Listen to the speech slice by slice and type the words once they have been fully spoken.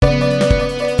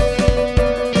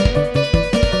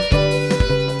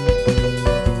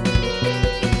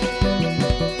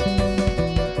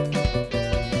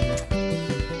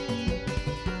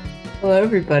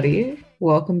everybody.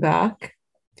 Welcome back.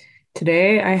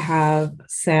 Today, I have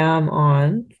Sam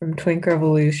on from Twink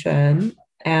Revolution,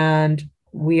 and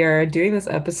we are doing this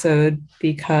episode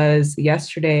because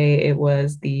yesterday it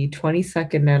was the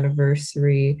 22nd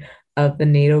anniversary of the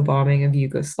NATO bombing of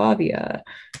Yugoslavia.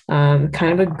 Kind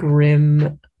of a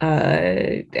grim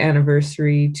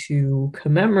anniversary to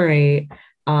commemorate.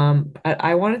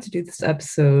 I wanted to do this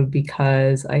episode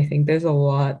because I think there's a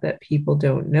lot that people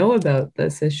don't know about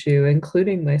this issue,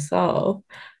 including myself.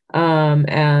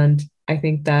 And I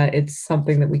think that it's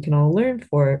something that we can all learn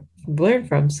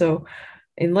from. So,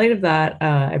 in light of that,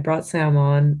 I brought Sam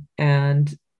on,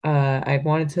 and I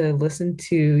wanted to listen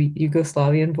to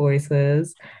Yugoslavian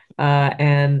voices.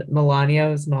 And Melania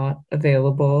was not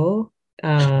available,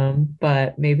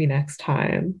 but maybe next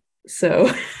time. So,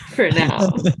 for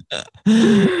now,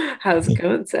 how's it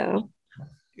going, Sam?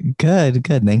 Good,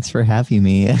 good. Thanks for having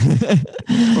me.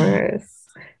 Of course.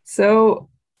 So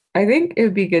I think it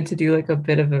would be good to do like a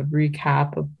bit of a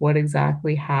recap of what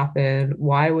exactly happened.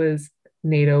 Why was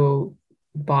NATO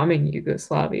bombing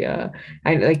Yugoslavia?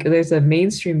 And like there's a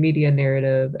mainstream media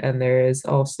narrative and there is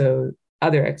also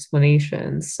other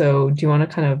explanations. So do you want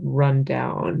to kind of run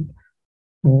down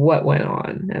what went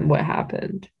on and what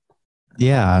happened?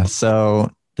 Yeah,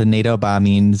 so the NATO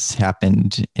bombings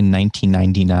happened in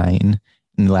 1999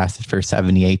 and lasted for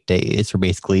 78 days, where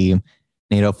basically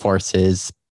NATO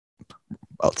forces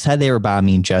said they were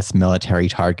bombing just military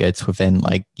targets within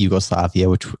like Yugoslavia,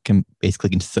 which can basically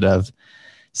consisted of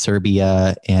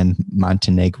Serbia and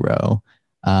Montenegro.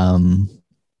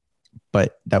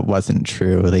 But that wasn't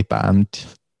true. They bombed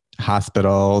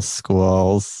hospitals,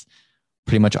 schools,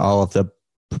 pretty much all of the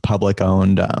public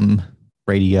owned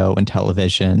radio and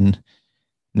television,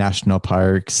 national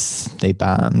parks. They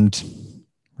bombed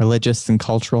religious and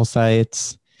cultural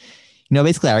sites.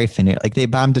 Basically everything. Like they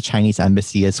bombed the Chinese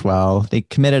embassy as well. They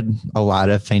committed a lot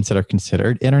of things that are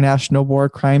considered international war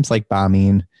crimes, like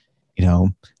bombing,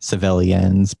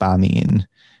 civilians, bombing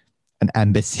an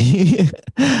embassy,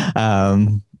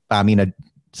 bombing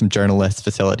some journalist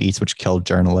facilities, which killed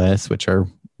journalists, which are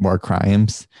war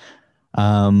crimes.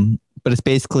 But it's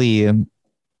basically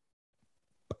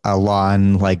a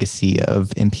long legacy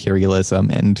of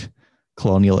imperialism and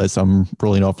colonialism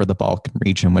ruling over the Balkan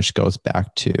region, which goes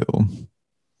back to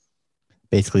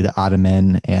basically the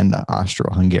Ottoman and the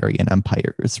Austro-Hungarian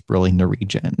empires ruling the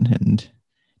region, and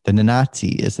then the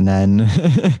Nazis. And then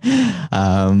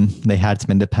they had some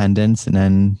independence, and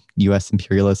then U.S.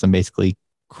 imperialism basically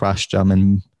crushed them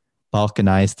and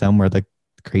balkanized them, where the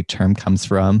great term comes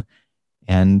from,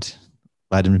 and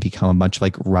led them to become a bunch of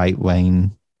like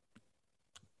right-wing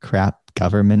crap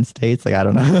government states. Like, I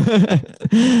don't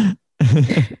know.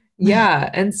 Yeah.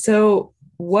 And so,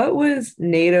 what was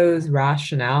NATO's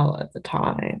rationale at the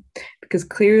time? Because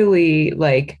clearly,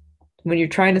 like, when you're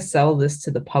trying to sell this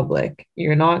to the public,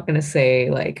 you're not going to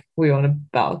say, like, we want to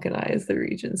balkanize the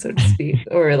region, so to speak,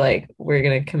 or like, we're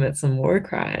going to commit some war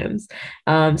crimes.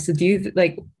 So, do you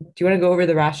want to go over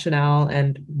the rationale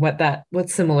and what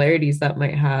similarities that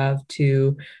might have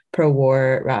to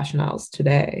pro-war rationales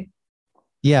today?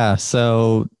 Yeah,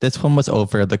 so this one was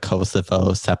over the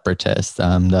Kosovo separatists,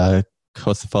 the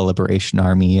Kosovo Liberation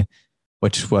Army,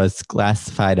 which was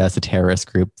classified as a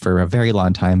terrorist group for a very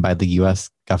long time by the US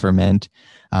government,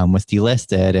 was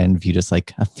delisted and viewed as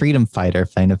like a freedom fighter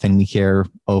kind of thing we hear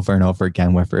over and over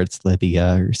again, whether it's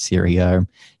Libya or Syria or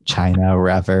China or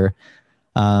wherever.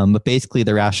 But basically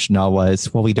the rationale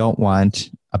was, well, we don't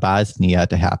want a Bosnia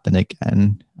to happen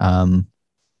again.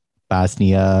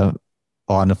 Bosnia,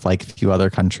 along with like a few other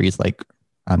countries like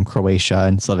Croatia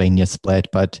and Slovenia split,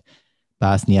 but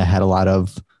Bosnia had a lot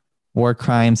of war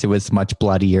crimes. It was much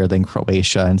bloodier than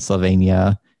Croatia and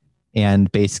Slovenia. And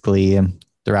basically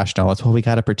the rationale was, well, we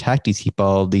got to protect these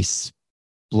people. These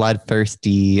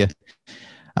bloodthirsty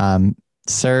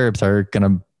Serbs are going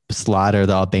to slaughter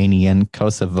the Albanian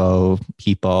Kosovo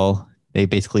people. They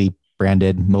basically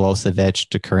branded Milosevic,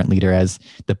 the current leader, as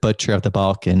the butcher of the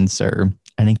Balkans, or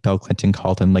I think Bill Clinton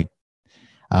called him like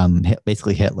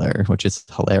basically Hitler, which is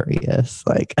hilarious.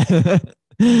 Like,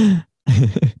 but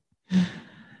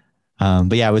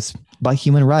yeah, it was about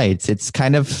human rights. It's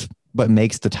kind of what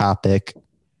makes the topic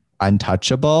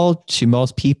untouchable to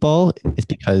most people, is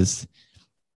because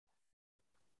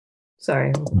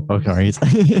Sorry. okay,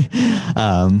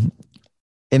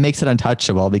 it makes it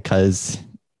untouchable because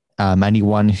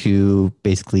anyone who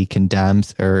basically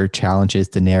condemns or challenges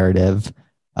the narrative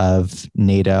of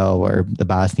NATO or the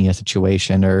Bosnia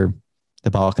situation or the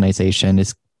Balkanization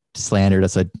is slandered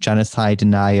as a genocide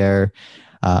denier.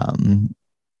 The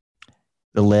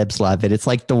libs love it. It's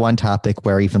like the one topic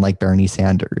where even like Bernie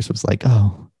Sanders was like,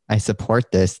 oh, I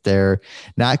support this. They're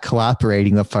not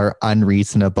cooperating with our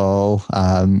unreasonable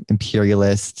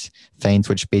imperialist things,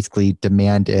 which basically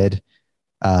demanded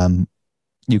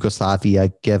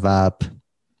Yugoslavia give up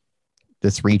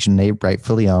this region they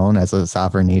rightfully own as a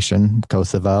sovereign nation,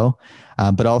 Kosovo,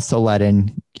 but also let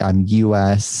in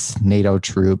U.S. NATO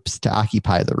troops to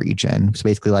occupy the region. So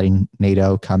basically letting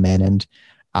NATO come in and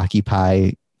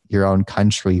occupy your own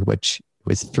country, which it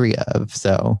was free of.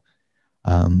 So,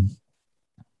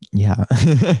 yeah.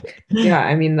 Yeah,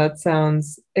 I mean, that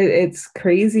sounds, it's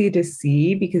crazy to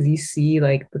see because you see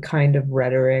like the kind of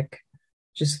rhetoric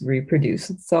just reproduce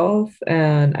itself.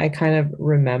 And I kind of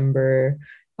remember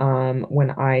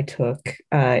when I took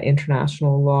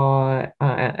international law,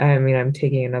 I mean, I'm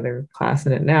taking another class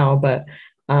in it now, but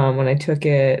when I took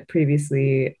it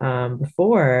previously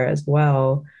before as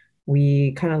well,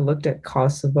 we kind of looked at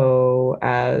Kosovo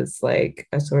as like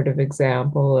a sort of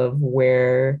example of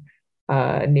where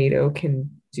NATO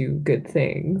can do good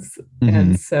things. Mm-hmm.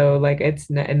 And so like it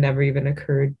never even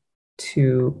occurred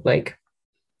to like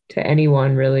to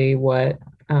anyone really what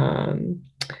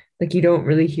like you don't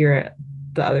really hear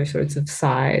the other sorts of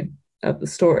side of the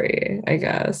story, I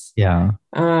guess. Yeah.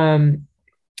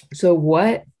 So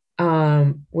what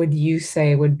would you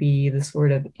say would be the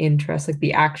sort of interest, like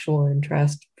the actual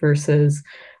interest versus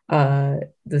the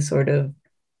sort of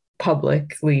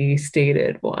publicly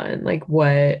stated one? Like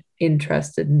what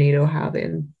interest did NATO have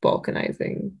in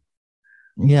balkanizing?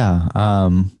 Yeah.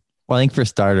 Well, I think for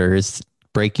starters,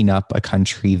 breaking up a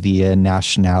country via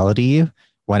nationality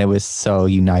when it was so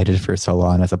united for so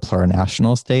long as a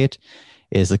plurinational state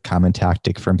is a common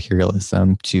tactic for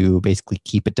imperialism to basically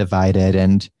keep it divided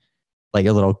and like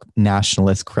a little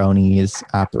nationalist cronies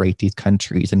operate these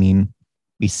countries. I mean,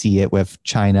 we see it with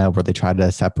China where they try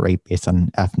to separate based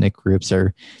on ethnic groups,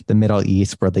 or the Middle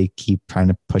East where they keep trying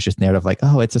to push this narrative like,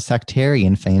 oh, it's a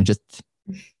sectarian thing, just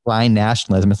blind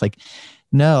nationalism. It's like,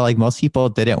 no, like most people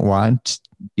didn't want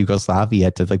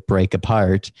Yugoslavia to like break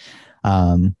apart.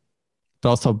 But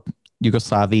also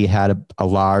Yugoslavia had a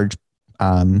large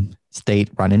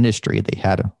state-run industry. They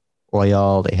had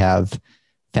oil, they have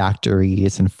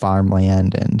factories and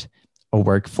farmland and a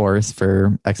workforce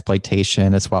for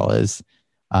exploitation, as well as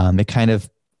it kind of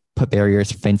put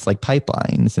barriers for things like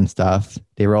pipelines and stuff.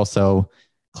 They were also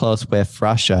close with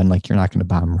Russia, and like you're not going to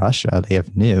bomb Russia; they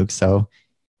have nukes, so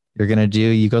you're going to do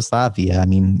Yugoslavia. I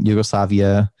mean,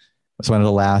 Yugoslavia was one of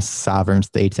the last sovereign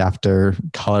states after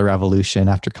color revolution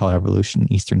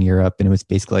in Eastern Europe, and it was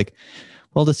basically like,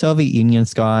 well, the Soviet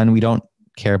Union's gone. We don't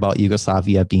care about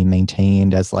Yugoslavia being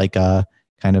maintained as like a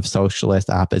kind of socialist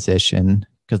opposition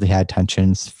because they had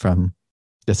tensions from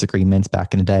disagreements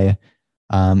back in the day.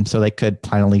 So they could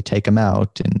finally take them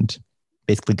out and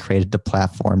basically created the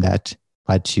platform that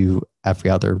led to every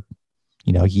other,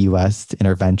 U.S.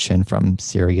 intervention from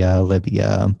Syria,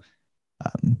 Libya,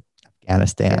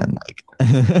 Afghanistan.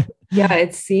 Like, Yeah,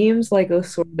 it seems like a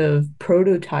sort of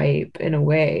prototype in a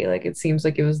way. Like it seems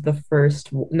like it was the first,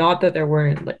 not that there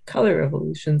weren't like color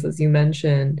revolutions as you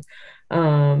mentioned,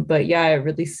 but yeah, it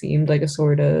really seemed like a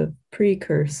sort of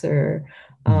precursor.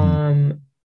 mhm. Um,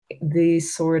 the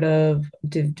sort of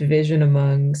division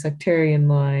among sectarian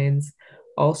lines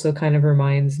also kind of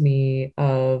reminds me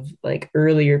of like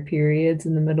earlier periods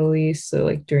in the Middle East. So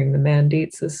like during the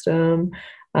Mandate system,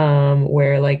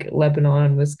 where like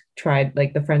Lebanon was tried,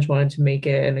 like the French wanted to make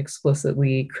it an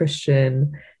explicitly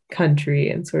Christian country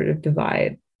and sort of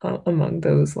divide among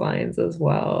those lines as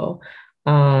well.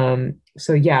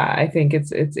 So yeah, I think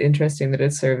it's interesting that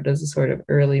it served as a sort of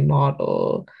early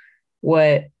model.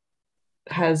 What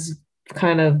has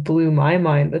kind of blew my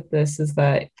mind with this is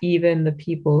that even the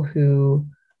people who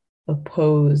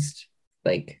opposed,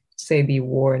 like, say, the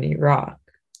war in Iraq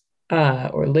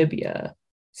or Libya,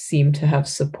 seem to have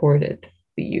supported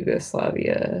the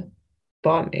Yugoslavia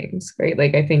bombings, right?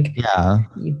 Like, I think Yeah.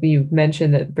 you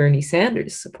mentioned that Bernie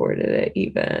Sanders supported it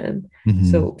even.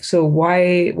 Mhm. So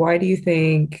why do you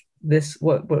think this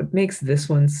what makes this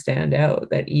one stand out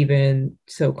that even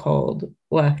so-called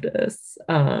leftists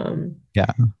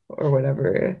Yeah. or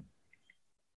whatever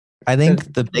I says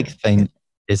think the big thing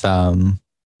is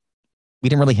we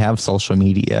didn't really have social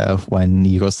media when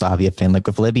Yugoslavia thing, like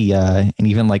with Libya and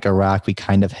even like Iraq, we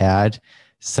kind of had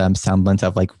some semblance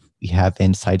of like we have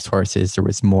inside sources. There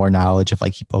was more knowledge of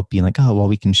like people being like, oh, well,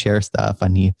 we can share stuff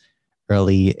on the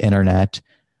early internet.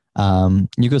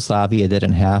 Yugoslavia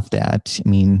didn't have that. I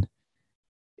mean,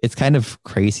 it's kind of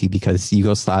crazy because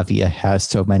Yugoslavia has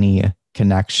so many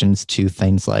connections to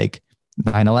things like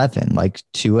 9/11. Like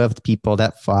two of the people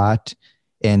that fought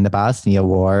in the Bosnia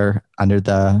War under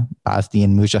the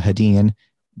Bosnian Mujahideen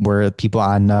were people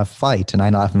on a flight, a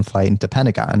 9/11 flight into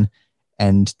Pentagon,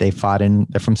 and they're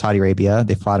from Saudi Arabia.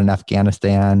 They fought in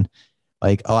Afghanistan.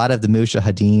 Like a lot of the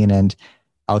Mujahideen and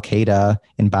Al Qaeda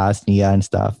in Bosnia and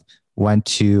stuff went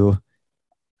to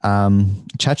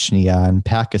Chechnya and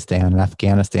Pakistan and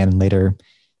Afghanistan and later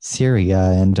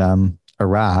Syria and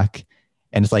Iraq.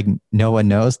 And it's like no one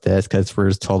knows this because we're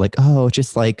just told like, oh,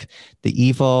 just like the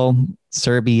evil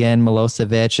Serbian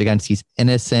Milosevic against these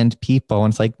innocent people.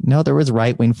 And it's like, no, there was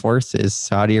right-wing forces,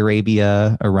 Saudi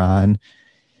Arabia, Iran,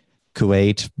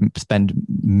 Kuwait spend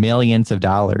millions of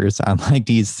dollars on like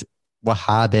these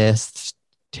Wahhabist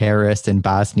terrorists in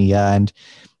Bosnia, and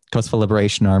Kosovo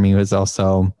Liberation Army was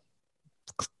also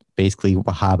basically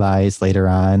Wahhabis later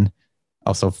on,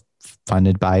 also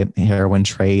funded by heroin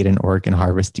trade and organ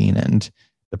harvesting and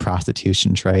the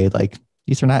prostitution trade. Like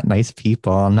these are not nice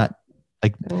people. I'm not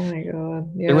like, Oh my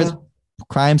God. Yeah. there was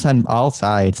crimes on all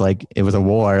sides. Like it was a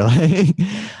war. Like,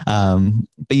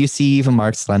 but you see even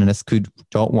Marxist Leninists who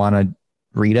don't want to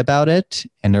read about it,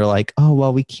 and they're like, oh,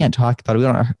 well, we can't talk about it. We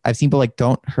don't. I've seen people like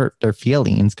don't hurt their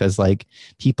feelings because like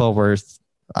people were,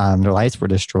 their lives were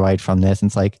destroyed from this. And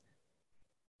it's like,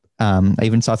 I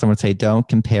even saw someone say, don't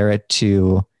compare it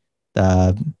to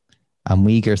the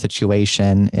Uyghur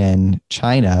situation in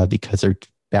China because they're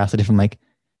vastly different. Like,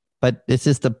 but this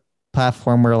is the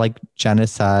platform where like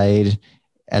genocide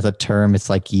as a term is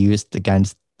like used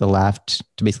against the left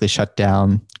to basically shut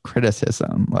down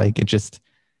criticism. Like it just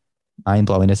mind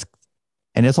blowing.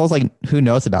 And it's also like, who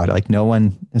knows about it? Like no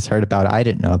one has heard about it. I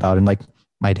didn't know about it. And like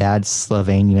my dad's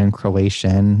Slovenian,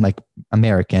 Croatian, like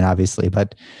American, obviously,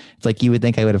 but it's like you would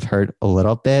think I would have heard a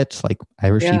little bit. Like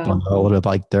Irish people know a little bit about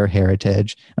like their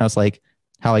heritage. And I was like,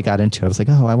 how I got into it, I was like,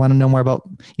 oh, I want to know more about,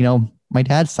 my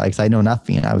dad's side, because I know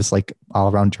nothing. I was like all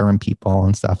around German people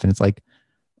and stuff. And it's like,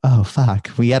 oh, fuck,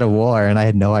 we had a war and I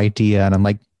had no idea. And I'm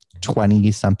like 20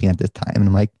 something at this time. And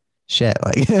I'm like, shit,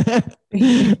 like.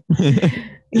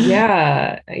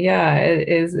 Yeah,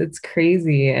 it's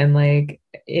crazy. And like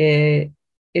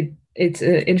it's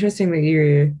interesting that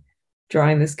you're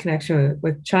drawing this connection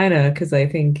with China, because I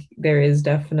think there is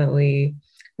definitely,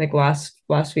 like last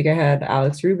week I had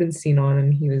Alex Rubinstein on,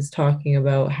 and he was talking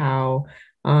about how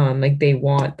like they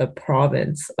want the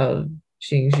province of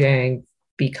Xinjiang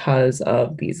because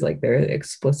of these like their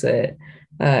explicit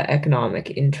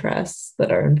economic interests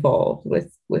that are involved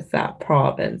with that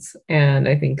province. And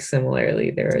I think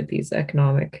similarly there are these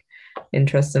economic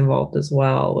interests involved as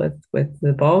well with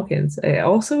the Balkans. I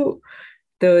also,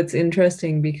 though, it's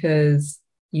interesting because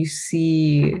you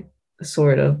see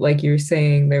sort of like you're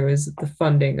saying there was the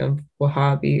funding of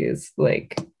Wahhabis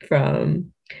like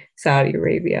from Saudi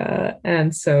Arabia,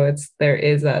 and so there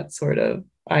is that sort of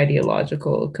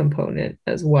ideological component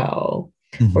as well.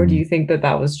 Or do Mhm. you think that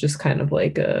that was just kind of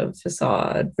like a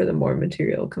facade for the more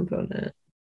material component?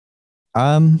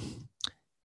 Um,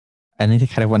 I think they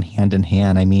kind of went hand in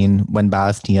hand. I mean, when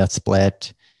Bosnia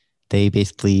split, they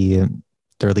basically,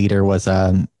 their leader was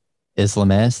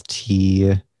Islamist.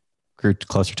 He grew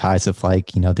closer ties with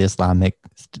like, the Islamic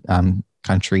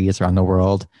countries around the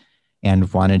world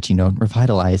and wanted to,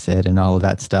 revitalize it and all of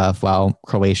that stuff. While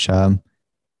Croatia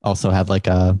also had like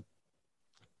a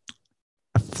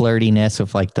flirtiness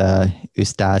with like the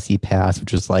Ustasi past,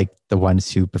 which was like the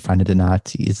ones who befriended the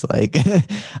Nazis. Like,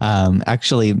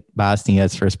 actually,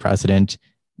 Bosnia's first president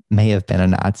may have been a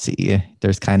Nazi.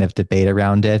 There's kind of debate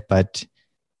around it, but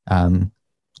the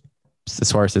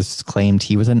sources claimed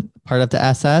he wasn't part of the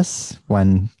SS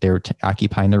when they were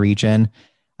occupying the region.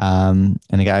 And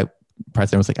the guy,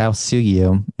 president, was like, "I'll sue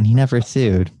you," and he never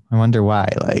sued. I wonder why.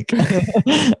 Like,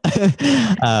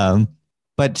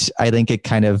 but I think it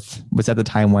kind of was at the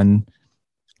time when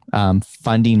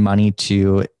funding money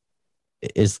to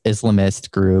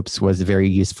Islamist groups was very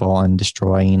useful in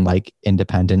destroying like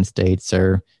independent states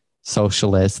or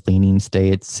socialist leaning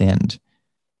states. And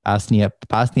Bosnia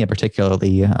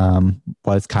particularly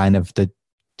was kind of the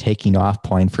taking off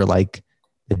point for like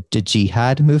the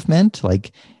jihad movement.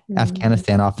 Like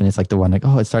Afghanistan often is like the one like,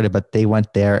 oh, it started, but they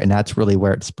went there and that's really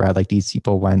where it spread. Like these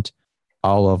people went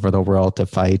all over the world to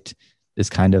fight this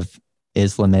kind of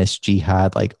Islamist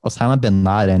jihad. Like Osama bin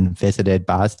Laden visited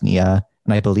Bosnia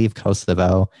and I believe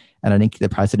Kosovo. And I think the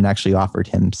president actually offered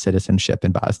him citizenship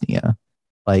in Bosnia.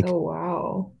 Like, Oh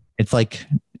wow. it's like,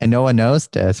 and no one knows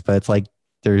this, but it's like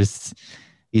there's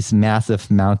these massive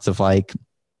amounts of like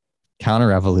counter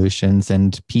revolutions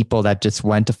and people that just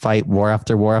went to fight war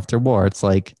after war after war. It's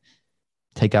like,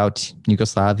 take out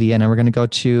Yugoslavia and then we're going to go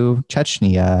to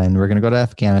Chechnya and we're going to go to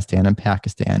Afghanistan and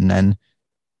Pakistan and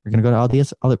we're going to go to all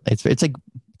these other, it's like,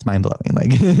 it's mind blowing.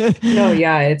 Like, No,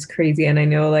 yeah, it's crazy. And I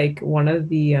know like one of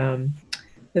the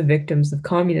the victims of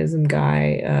communism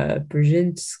guy,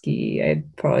 Brzezinski. I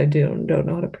probably don't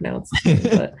know how to pronounce his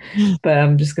name, but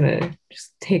I'm just gonna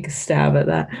just take a stab at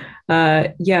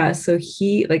that. Yeah, so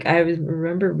he like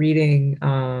remember reading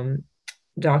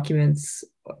documents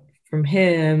from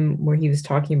him where he was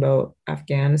talking about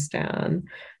Afghanistan.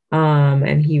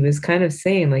 And he was kind of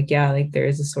saying, like, yeah, like there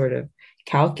is a sort of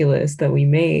calculus that we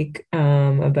make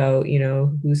about,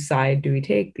 whose side do we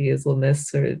take, the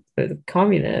Islamists or the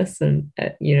communists? And,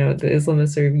 the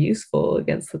Islamists are useful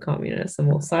against the communists and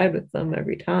we'll side with them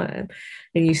every time.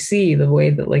 And you see the way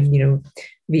that, like,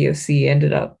 VOC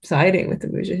ended up siding with the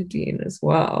Mujahideen as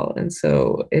well. And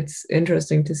so it's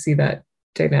interesting to see that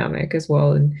dynamic as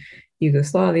well in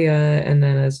Yugoslavia and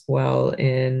then as well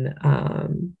in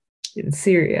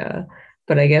Syria.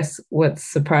 But I guess what's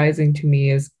surprising to me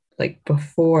is like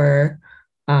before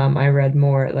I read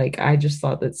more, like I just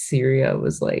thought that Syria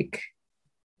was like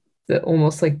the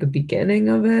almost like the beginning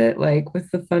of it, like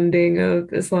with the funding of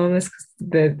Islamists, 'cause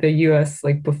the US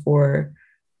like before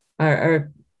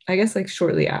or I guess like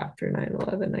shortly after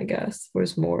 9/11, I guess,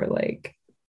 was more like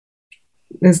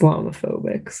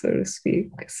Islamophobic, so to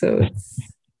speak. So it's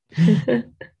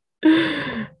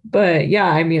but yeah,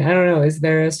 I mean, I don't know. Is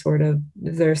there a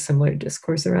similar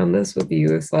discourse around this with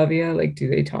Yugoslavia? Like, do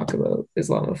they talk about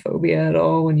Islamophobia at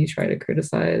all when you try to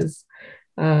criticize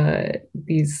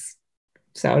these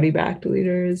Saudi-backed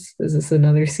leaders? Is this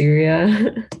another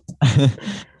Syria?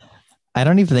 I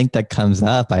don't even think that comes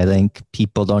up. I think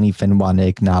people don't even want to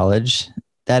acknowledge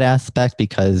that aspect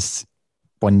because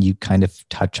when you kind of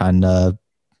touch on the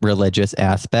religious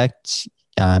aspect,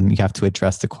 you have to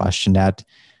address the question that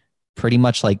pretty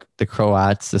much like the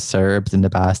Croats, the Serbs, and the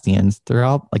Bosnians, they're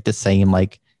all like the same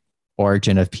like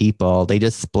origin of people. They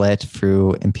just split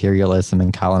through imperialism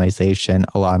and colonization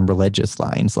along religious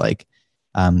lines. Like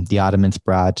the Ottomans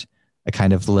brought a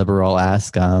kind of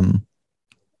liberal-esque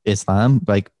Islam,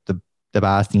 like the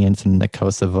Bosnians and the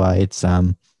Kosovites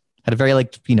had a very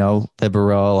like,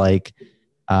 liberal, like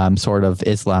sort of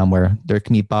Islam where there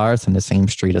can be bars in the same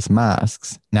street as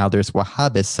mosques. Now there's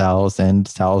Wahhabist cells and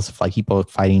cells of like people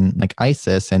fighting like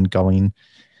ISIS and going,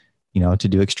 to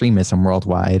do extremism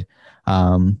worldwide.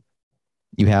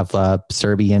 You have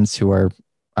Serbians who are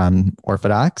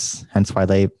Orthodox, hence why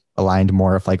they aligned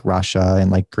more of like Russia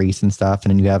and like Greece and stuff.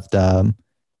 And then you have the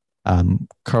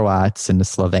Croats and the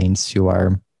Slovenes who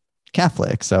are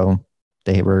Catholic. So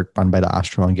they were run by the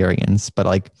Austro-Hungarians. But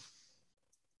like,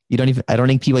 I don't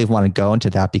think people even want to go into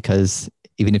that because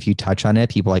even if you touch on it,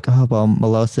 people are like, oh, well,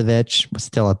 Milosevic was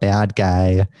still a bad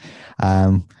guy.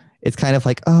 It's kind of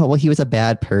like, oh, well, he was a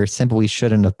bad person, but we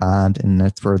shouldn't have bombed. And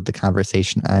that's where the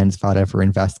conversation ends without ever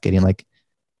investigating like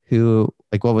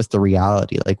what was the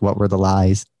reality? Like, what were the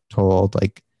lies told?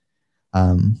 Like,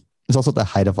 it's also the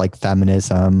height of like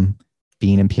feminism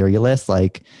being imperialist,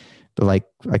 like the like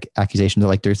accusations of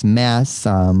like there's mass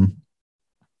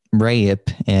rape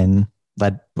and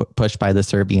pushed by the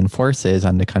Serbian forces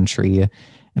on the country.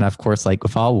 And of course, like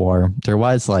with all war, there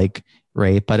was like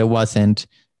rape, but it wasn't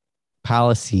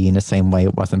policy in the same way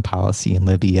it wasn't policy in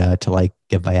Libya to like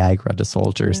give Viagra to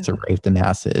soldiers to rape the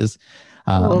masses.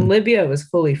 Well, in Libya, it was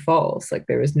fully false. Like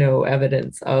there was no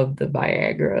evidence of the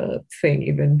Viagra thing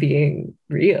even being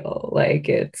real.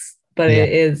 But Yeah.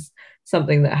 it is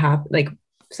something that happened. Like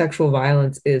sexual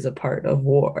violence is a part of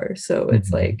war. So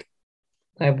it's like,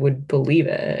 I would believe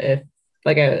it if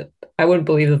like I wouldn't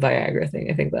believe the Viagra thing.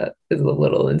 I think that is a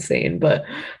little insane, but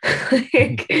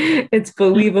like it's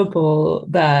believable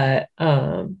that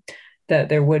that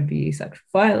there would be sexual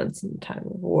violence in the time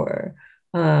of war.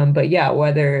 But yeah,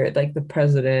 whether like the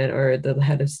president or the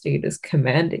head of state is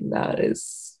commanding that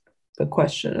is the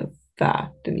question of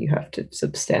fact, and you have to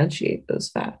substantiate those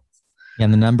facts.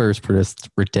 And the numbers were just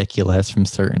ridiculous from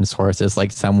certain sources.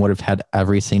 Like some would have had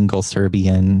every single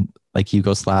Serbian, like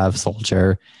Yugoslav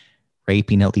soldier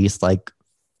raping at least like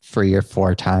 3 or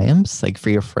 4 times, like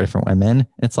 3 or 4 different women.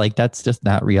 It's like, that's just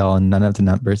not real. And none of the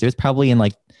numbers, it was probably in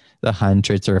like the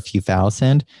hundreds or a few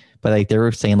thousand, but like they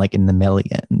were saying like in the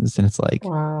millions. And it's like,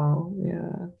 wow,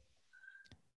 yeah,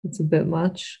 it's a bit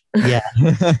much. yeah.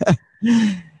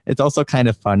 It's also kind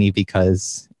of funny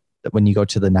because when you go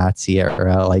to the Nazi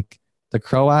era, like the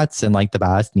Croats and like the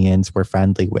Bosnians were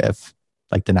friendly with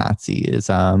like the Nazis.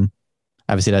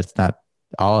 Obviously that's not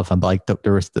all of them, but like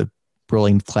there was the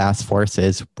ruling class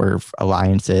forces were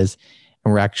alliances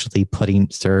and were actually putting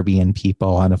Serbian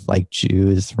people on of like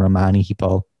Jews, Romani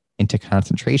people into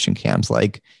concentration camps.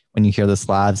 Like when you hear the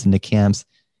Slavs in the camps,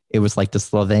 it was like the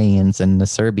Slovenes and the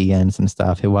Serbians and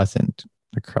stuff. It wasn't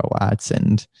the Croats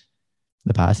and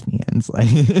the Bosnians.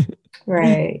 Like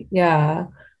Right. Yeah.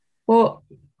 Well,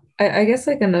 I guess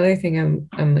like another thing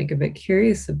I'm like a bit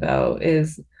curious about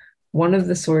is one of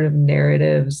the sort of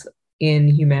narratives in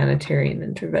humanitarian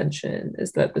intervention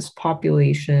is that this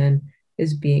population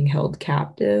is being held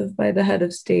captive by the head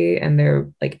of state and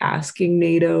they're like asking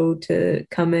NATO to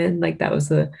come in. Like that was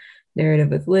the narrative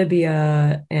with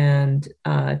Libya and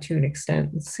to an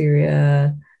extent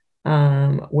Syria,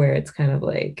 where it's kind of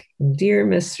like, dear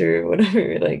Mr.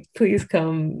 whatever, like please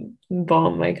come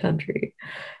bomb my country.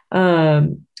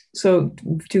 So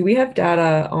do we have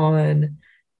data on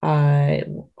uh,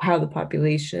 how the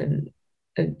population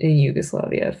in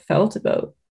Yugoslavia felt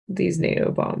about these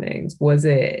NATO bombings? Was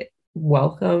it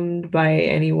welcomed by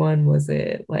anyone? Was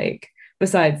it like,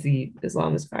 besides the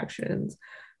Islamist factions,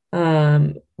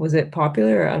 was it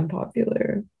popular or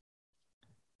unpopular?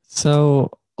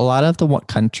 So a lot of the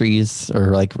countries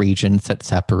or like regions that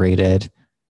separated,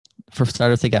 for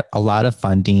starters, they got a lot of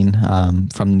funding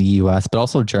from the US, but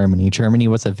also Germany. Germany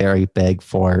was a very big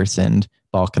force in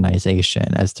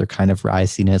Balkanization as they're kind of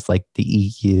rising as like the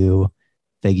EU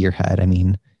figurehead. I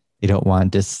mean, they don't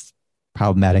want this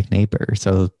problematic neighbor.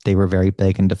 So they were very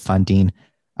big into funding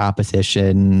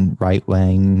opposition, right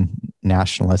wing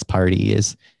nationalist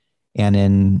parties. And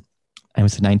in, I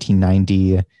was in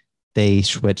 1990, they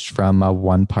switched from a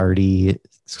one party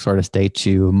sort of state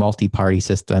to multi party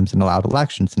systems and allowed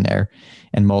elections in there.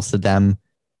 And most of them,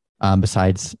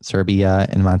 besides Serbia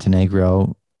and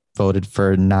Montenegro, voted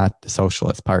for not the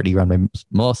Socialist Party run by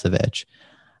Milosevic.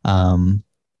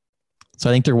 So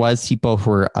I think there was people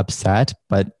who were upset,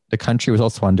 but the country was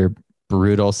also under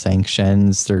brutal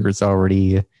sanctions. There was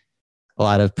already a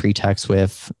lot of pretext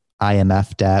with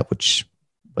IMF debt, which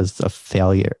was a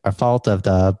failure, a fault of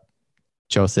the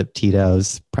Joseph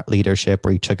Tito's leadership,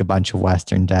 where he took a bunch of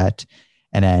Western debt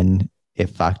and then it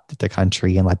fucked the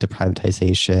country and led to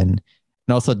privatization and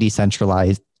also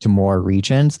decentralized to more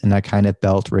regions. And that kind of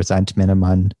built resentment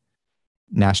among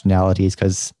nationalities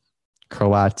because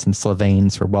Croats and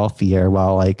Slovenes were wealthier,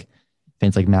 while like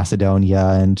things like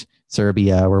Macedonia and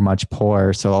Serbia were much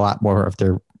poorer. So a lot more of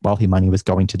their wealthy money was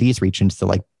going to these regions to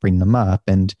like bring them up.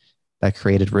 And that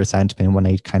created resentment when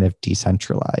they kind of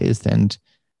decentralized. And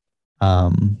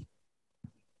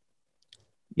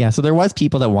yeah, so there was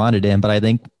people that wanted in, but I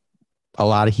think a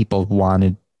lot of people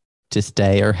wanted to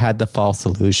stay or had the false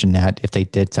illusion that if they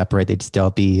did separate, they'd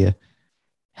still be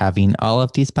having all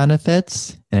of these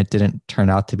benefits. And it didn't turn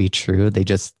out to be true. They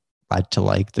just led to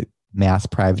like the mass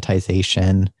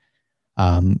privatization,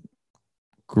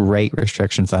 great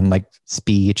restrictions on like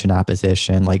speech and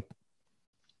opposition. Like,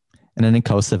 and then in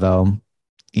Kosovo,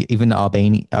 even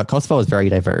Albania, Kosovo was very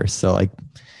diverse. So like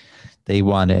they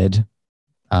wanted,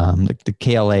 the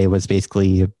KLA was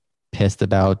basically pissed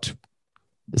about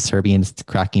the Serbians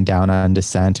cracking down on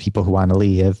dissent, people who want to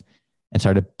leave, and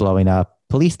started blowing up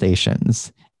police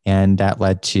stations. And that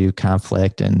led to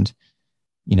conflict and,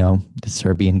 you know, the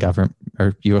Serbian government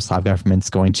or Yugoslav government's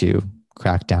going to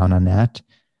crack down on that.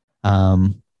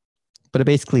 But it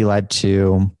basically led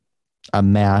to a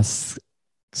mass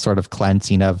sort of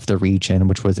cleansing of the region,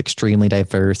 which was extremely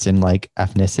diverse in like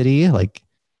ethnicity. Like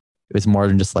it was more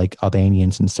than just like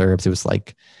Albanians and Serbs. It was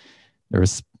like there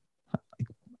was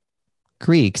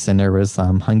Greeks and there was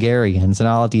Hungarians and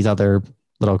all of these other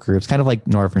little groups, kind of like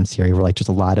Northern Syria, where like just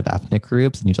a lot of ethnic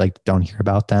groups and you like don't hear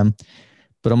about them.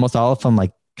 But almost all of them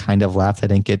like kind of left. I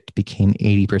think it became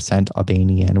 80%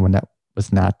 Albanian when that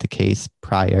was not the case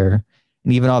prior.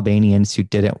 And even Albanians who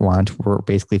didn't want were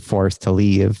basically forced to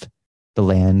leave the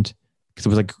land because it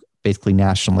was like basically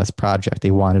nationalist project.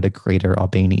 They wanted a greater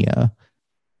Albania.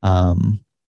 And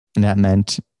that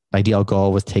meant the ideal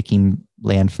goal was taking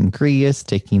land from Greece,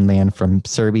 taking land from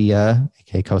Serbia,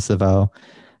 aka Kosovo,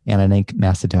 and I think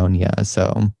Macedonia.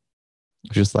 So it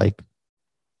was just like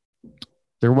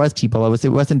there was people. It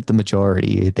wasn't the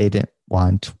majority. They didn't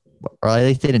want, or at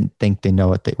least they didn't think they know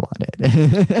what they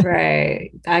wanted.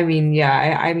 Right. I mean,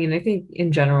 yeah, I mean, I think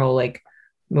in general, like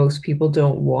most people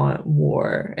don't want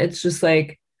war. It's just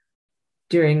like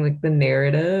during like the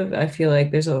narrative, I feel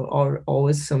like there's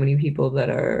always so many people that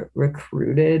are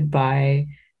recruited by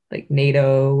like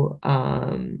NATO,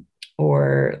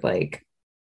 or like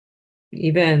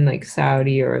even like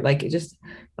Saudi or like just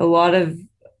a lot of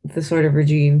the sort of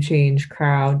regime change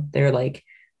crowd. They're like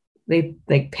they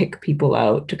like pick people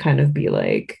out to kind of be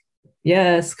like,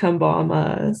 yes, come bomb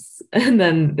us. And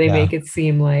then they Yeah. make it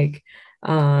seem like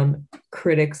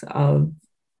critics of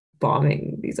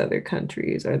bombing these other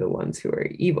countries are the ones who are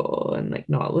evil and like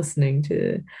not listening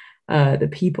to the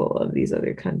people of these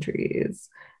other countries.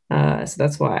 So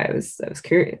that's why I was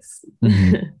curious.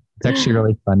 Mm-hmm. It's actually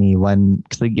really funny when,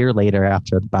 because a year later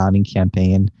after the bombing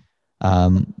campaign,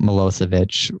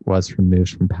 Milosevic was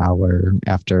removed from power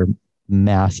after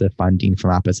massive funding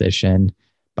from opposition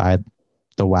by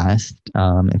the West,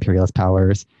 imperialist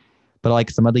powers. But like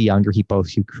some of the younger people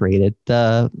who created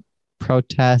the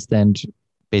protest and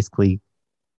basically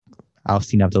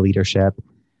ousting of the leadership,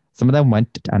 some of them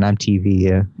went on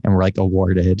MTV and were like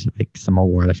awarded like some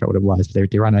award. I forgot what it was, but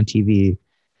they were on TV,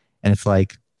 and it's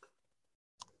like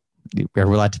we're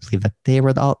allowed to believe that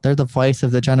they're the voice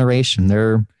of the generation.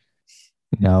 They're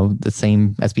the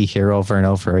same as we hear over and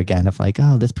over again of like,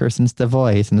 oh, this person's the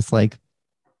voice, and it's like,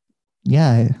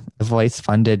 yeah, the voice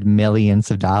funded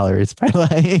millions of dollars by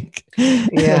like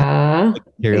Yeah. Yeah,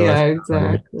 imperialist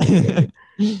exactly.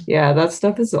 Yeah, that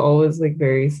stuff is always like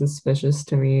very suspicious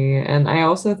to me. And I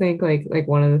also think like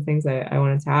one of the things I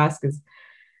wanted to ask is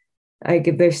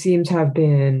like there seem to have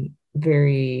been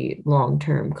very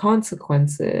long-term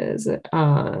consequences.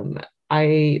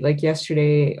 I like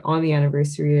yesterday on the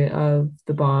anniversary of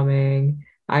the bombing,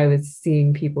 I was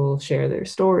seeing people share their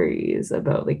stories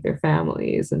about like their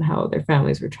families and how their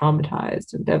families were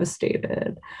traumatized and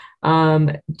devastated.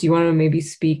 Do you want to maybe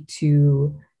speak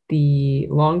to the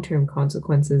long-term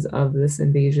consequences of this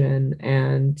invasion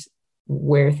and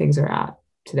where things are at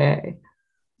today?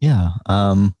 Yeah.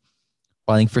 Well,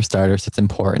 I think for starters, it's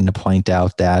important to point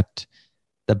out that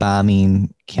the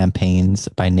bombing campaigns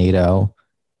by NATO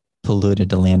polluted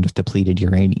the land with depleted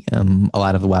uranium. A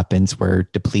lot of the weapons were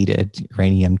depleted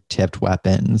uranium tipped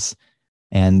weapons.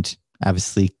 And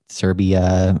obviously,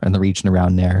 Serbia and the region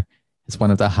around there is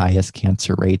one of the highest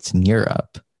cancer rates in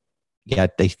Europe.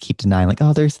 Yet they keep denying, like,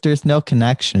 oh, there's no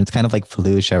connection. It's kind of like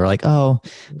Fallujah. We're like, oh,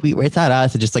 it's not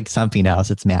us. It's just like something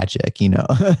else. It's magic,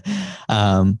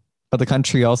 But the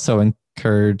country also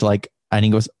incurred like I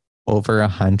think it was over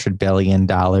 $100 billion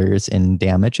in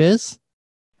damages,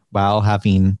 while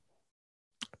having,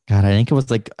 God, I think it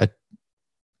was like it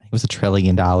was $1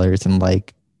 trillion in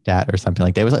like debt or something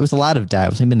like that. It was a lot of debt.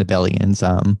 It was even in the billions.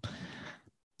 I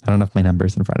don't know if my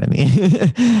number's in front of me,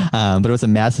 but it was a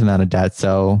massive amount of debt.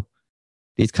 So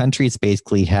these countries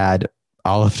basically had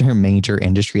all of their major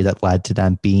industry that led to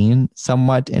them being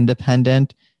somewhat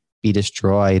independent be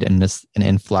destroyed, and an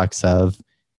influx of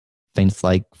things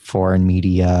like foreign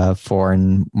media,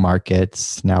 foreign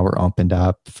markets now were opened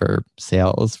up for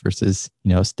sales versus,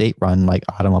 state-run like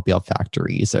automobile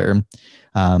factories or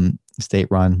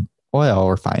state-run oil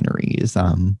refineries.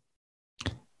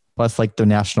 Plus, like the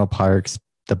national parks,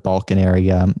 the Balkan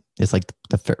area is like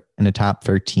in the top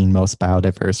 13 most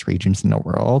biodiverse regions in the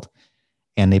world.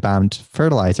 And they bombed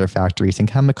fertilizer factories and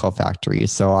chemical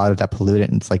factories. So a lot of that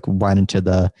pollutants like went into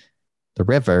the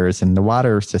rivers and the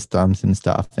water systems and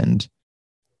stuff. And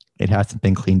it hasn't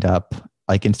been cleaned up.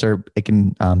 Like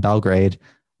in Belgrade,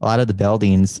 a lot of the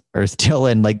buildings are still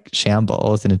in like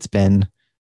shambles, and it's been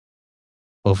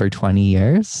over 20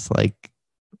 years, like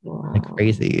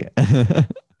crazy.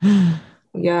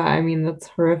 Yeah, I mean, that's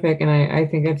horrific. And I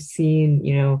think I've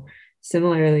seen,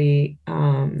 similarly,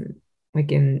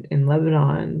 like in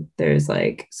Lebanon, there's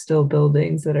like still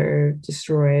buildings that are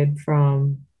destroyed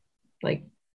from like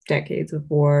decades of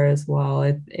war as well.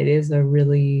 It is a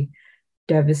really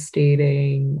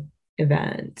devastating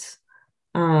event.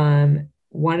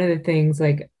 One of the things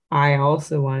like I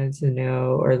also wanted to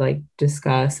know or like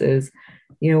discuss is,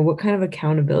 what kind of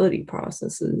accountability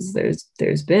processes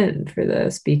there's been for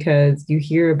this, because you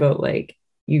hear about like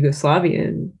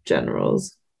Yugoslavian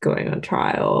generals going on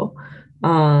trial.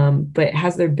 But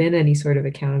has there been any sort of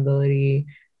accountability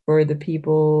for the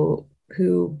people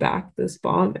who backed this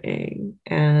bombing?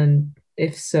 And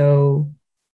if so,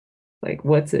 like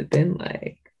what's it been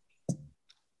like?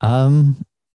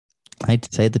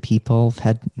 I'd say the people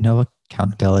had no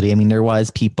accountability. I mean, there was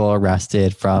people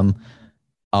arrested from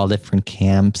all different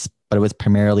camps, but it was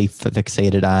primarily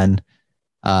fixated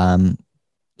on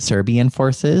Serbian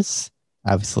forces,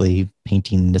 obviously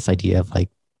painting this idea of like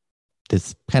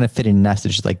this kind of fitting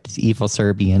message, like these evil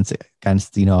Serbians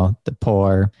against, the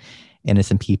poor,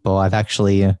 innocent people. I've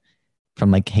actually,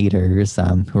 from like haters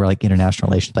who are like international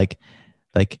relations,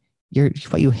 like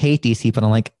you hate these people. And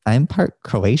I'm like, I'm part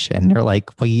Croatian. They're like,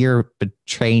 well, you're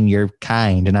betraying your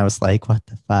kind. And I was like, what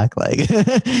the fuck?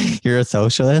 Like, you're a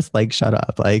socialist? Like, shut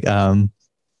up. Like,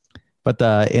 but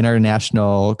the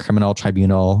International Criminal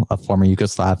Tribunal of former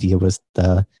Yugoslavia was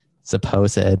the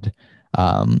supposed,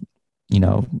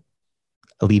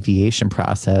 alleviation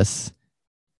process,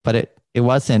 but it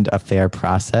wasn't a fair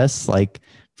process. Like,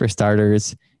 for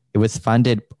starters, it was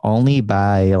funded only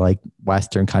by like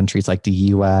Western countries like the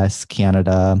US,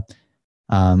 Canada,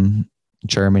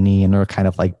 Germany, and they were kind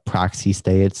of like proxy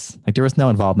states. Like there was no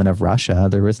involvement of Russia.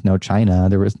 There was no China.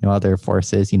 There was no other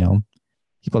forces,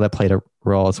 people that played a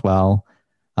role as well.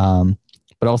 Um,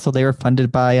 but also they were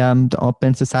funded by the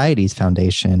Open Societies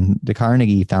Foundation, the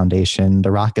Carnegie Foundation,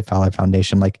 the Rockefeller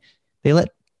Foundation. Like they let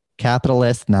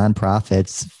capitalist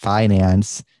nonprofits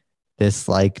finance this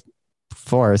like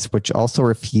force, which also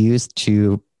refused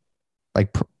to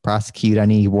like prosecute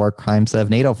any war crimes of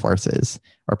NATO forces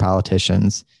or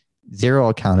politicians. Zero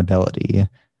accountability.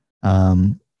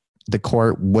 The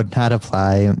court would not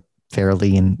apply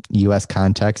fairly in U.S.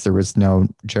 context. There was no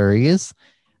juries.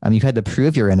 You had to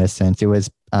prove your innocence. It was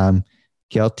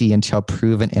guilty until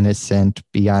proven innocent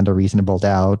beyond a reasonable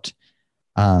doubt.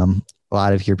 A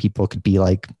lot of your people could be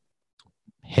like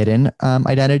hidden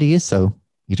identities, so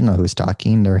you don't know who's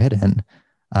talking. They're hidden.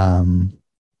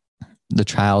 The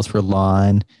trials were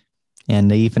long, and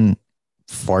they even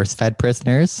force-fed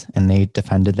prisoners, and they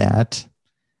defended that.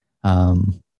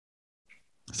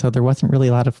 So there wasn't really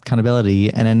a lot of accountability.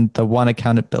 And then the one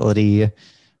accountability,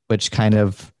 which kind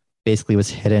of basically was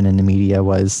hidden in the media,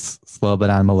 was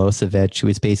Slobodan Milosevic, who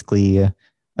was basically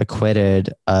acquitted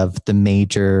of the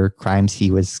major crimes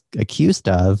he was accused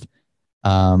of.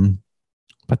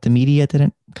 But the media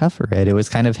didn't cover it. It was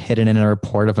kind of hidden in a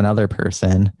report of another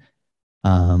person.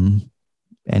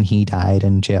 And he died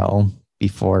in jail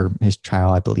before his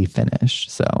trial, I believe, finished.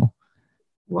 So,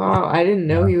 Wow, I didn't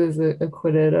know he was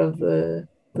acquitted of the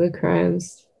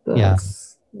crimes. yeah.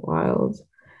 That's wild.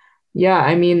 Yeah,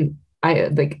 I mean, I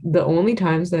like the only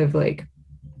times I've like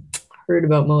heard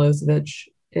about Milosevic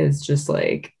is just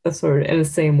like a sort of in the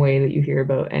same way that you hear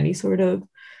about any sort of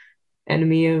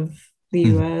enemy of the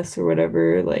Mhm. US or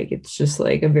whatever. Like it's just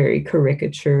like a very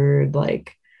caricatured,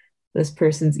 like this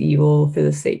person's evil for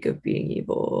the sake of being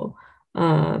evil.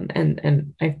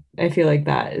 And I feel like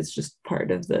that is just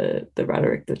part of the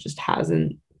rhetoric that just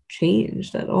hasn't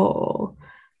changed at all.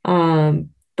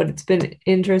 But it's been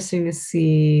interesting to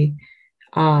see,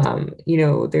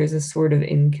 there's a sort of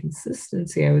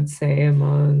inconsistency, I would say,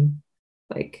 among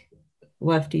like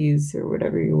lefties or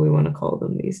whatever we want to call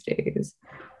them these days,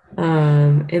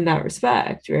 in that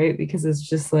respect, right? Because it's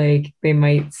just like they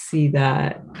might see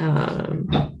how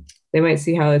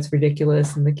it's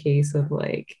ridiculous in the case of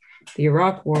like the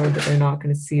Iraq War, but they're not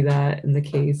going to see that in the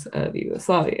case of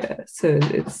Yugoslavia. So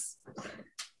it's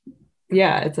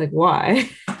like, why?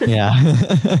 Yeah.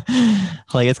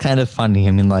 Like it's kind of funny.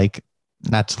 I mean, like,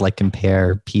 not to like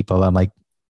compare people. I'm like,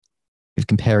 if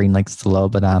comparing like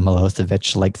Slobodan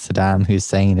Milosevic, like Saddam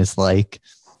Hussein is like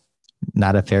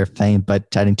not a fair thing,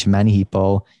 but I think to many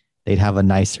people, they'd have a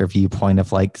nicer viewpoint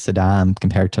of like Saddam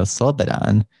compared to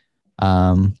Slobodan.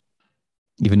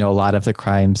 Even though a lot of the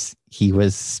crimes he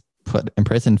was put in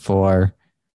prison for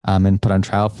and put on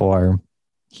trial for,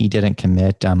 he didn't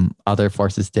commit. Other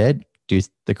forces did do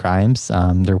the crimes.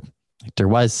 There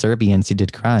was Serbians who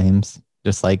did crimes,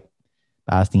 just like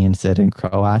Bosnians did and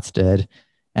Croats did,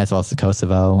 as well as the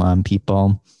Kosovo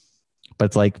people. But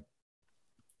it's like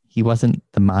he wasn't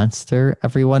the monster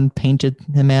everyone painted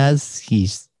him as.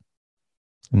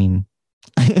 I mean,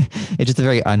 it's just a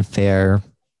very unfair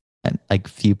like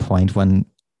viewpoint when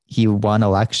he won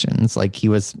elections. Like he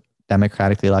was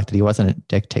democratically elected. He wasn't a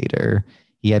dictator.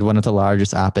 He had one of the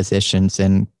largest oppositions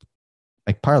in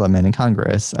like parliament and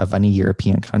Congress of any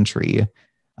European country,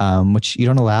 which you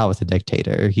don't allow with a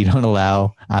dictator. You don't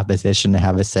allow opposition to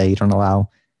have a say. You don't allow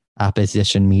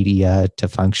opposition media to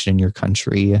function in your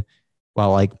country.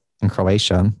 Well, like in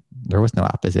Croatia, there was no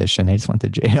opposition. They just went to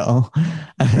jail.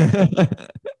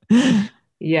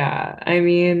 Yeah, I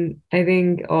mean, I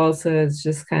think also it's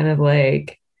just kind of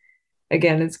like,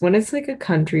 again, it's when it's like a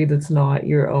country that's not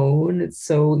your own, it's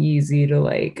so easy to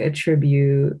like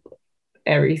attribute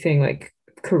everything like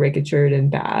caricatured and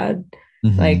bad.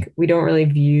 Mm-hmm. Like we don't really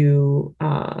view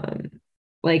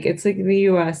like it's like in the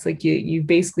US, like you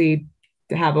basically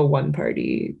have a one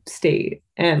party state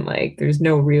and like there's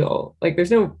no real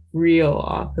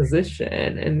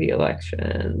opposition in the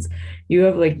elections. You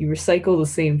have like you recycle the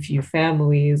same few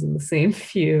families and the same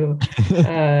few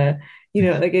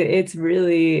like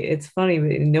it's funny,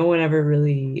 but no one ever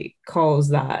really calls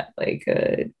that like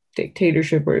a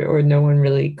dictatorship, or no one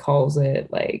really calls it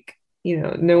like,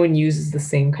 no one uses the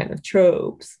same kind of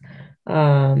tropes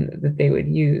that they would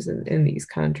use in these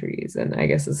countries. And I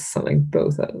guess it's something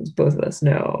both of us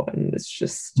know. And it's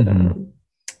just, Mm-hmm.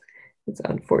 it's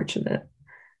unfortunate.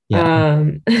 Yeah.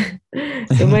 Um,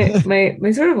 so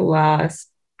my sort of last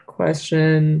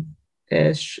question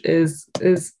ish is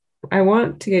I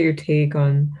want to get your take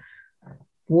on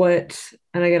what,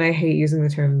 and again, I hate using the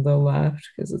term the left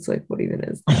because it's like, what even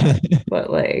is that?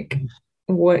 But like,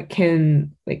 what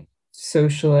can like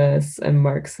socialists and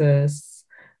Marxists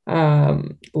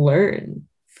learn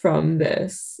from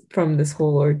this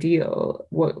whole ordeal?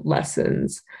 What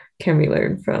lessons can we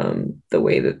learn from the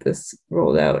way that this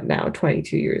rolled out now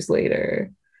 22 years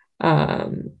later,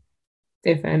 um,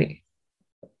 if any?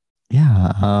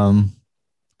 Yeah. I mean,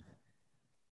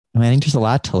 I think there's a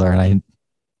lot to learn.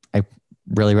 I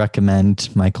really recommend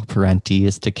Michael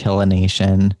Parenti's To Kill a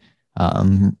Nation.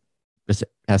 Just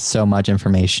has so much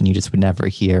information you just would never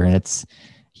hear. And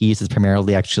he uses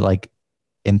primarily actually like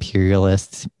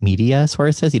imperialist media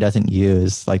sources. He doesn't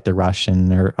use like the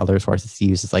Russian or other sources. He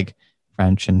uses like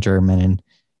French and German and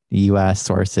the US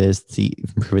sources to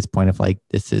prove his point of like,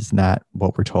 this is not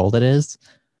what we're told it is.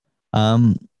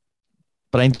 But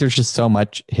I think there's just so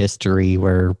much history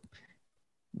where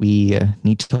we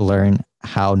need to learn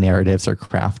how narratives are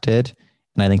crafted.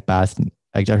 And I think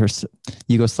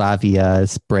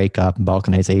Yugoslavia's breakup and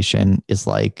balkanization is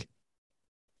like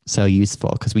so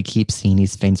useful because we keep seeing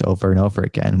these things over and over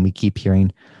again. We keep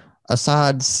hearing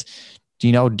Assad's,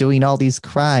 doing all these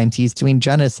crimes. He's doing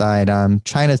genocide.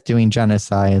 China's doing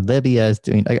genocide. Libya is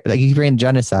doing like you hear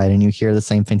genocide, and you hear the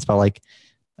same things about like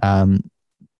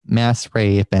mass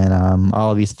rape and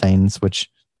all of these things, which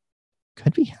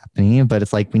could be happening. But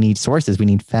it's like we need sources. We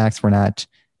need facts. We're not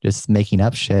just making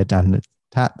up shit on the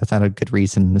top. That's not a good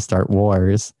reason to start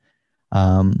wars.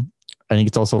 I think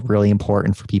it's also really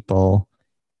important for people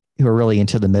who are really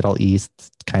into the Middle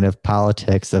East kind of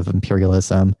politics of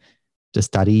imperialism to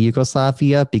study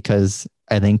Yugoslavia, because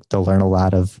I think they'll learn a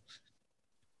lot of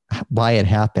why it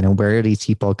happened and where these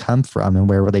people come from and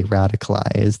where were they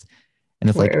radicalized. And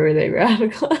it's where were they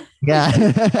radicalized? Yeah.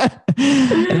 And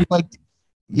it's like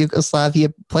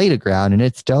Yugoslavia played a ground and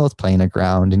it still is playing a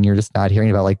ground. And you're just not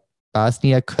hearing about like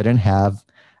Bosnia couldn't have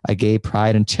a gay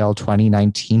pride until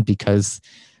 2019 because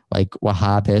like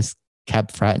Wahhabists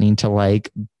kept threatening to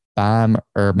like bomb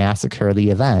or massacre the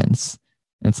events.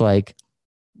 And it's like,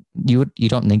 you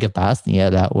don't think of Bosnia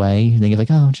that way. You think of like,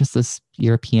 oh, just this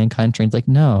European country. It's like,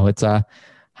 no, it's a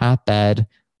hotbed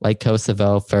like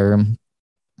Kosovo for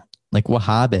like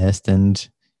Wahhabist and,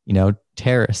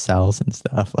 terrorist cells and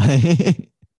stuff. I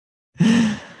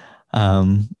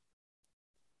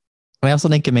also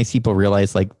think it makes people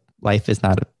realize like life is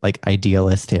not like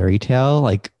idealist fairy tale.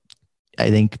 Like I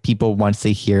think people, once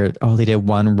they hear, oh, they did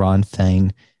one wrong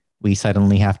thing, we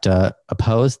suddenly have to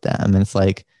oppose them. And it's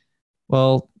like,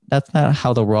 well, that's not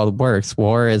how the world works.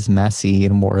 War is messy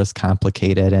and war is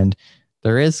complicated, and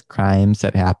there is crimes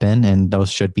that happen and those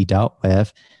should be dealt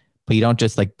with. But you don't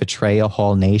just like betray a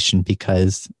whole nation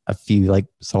because a few like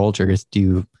soldiers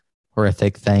do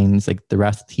horrific things. Like the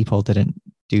rest of the people didn't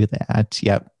do that.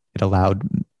 Yet it allowed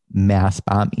mass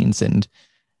bombings and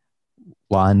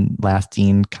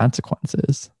long-lasting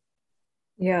consequences.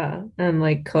 Yeah, and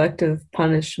like collective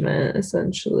punishment,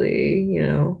 essentially,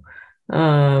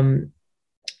 Um,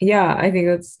 yeah, I think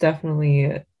that's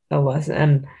definitely a lesson.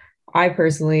 And I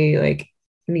personally like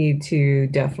need to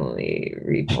definitely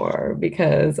read more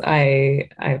because I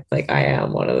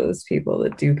am one of those people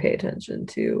that do pay attention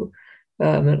to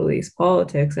Middle East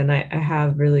politics, and I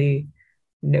have really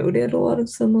noted a lot of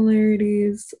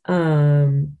similarities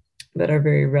that are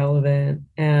very relevant.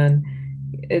 And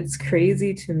it's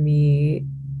crazy to me,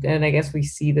 and I guess we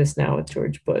see this now with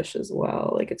George Bush as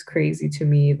well. Like it's crazy to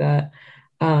me that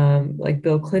like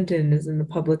Bill Clinton is in the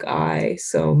public eye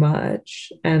so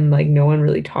much, and like no one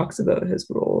really talks about his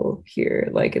role here.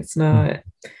 Like it's not,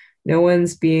 no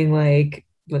one's being like,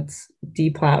 let's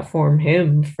deplatform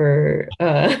him for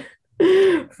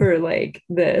for like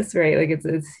this, right? Like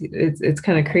it's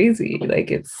kind of crazy.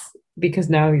 Like it's because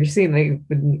now you're seeing like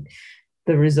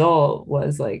the result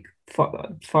was like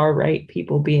far right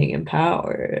people being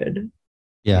empowered.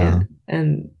 Yeah.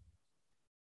 And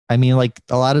I mean, like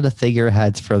a lot of the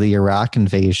figureheads for the Iraq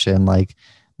invasion, like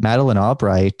Madeleine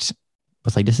Albright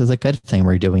was like, this is a good thing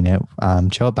we're doing it.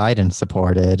 Joe Biden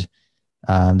supported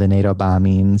the NATO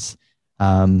bombings.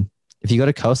 If you go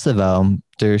to Kosovo,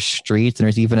 there's streets and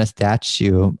there's even a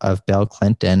statue of Bill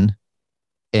Clinton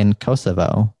in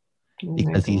Kosovo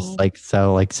because he's like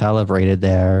so like celebrated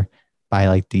there by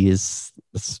like this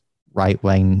right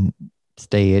wing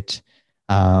state.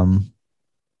 And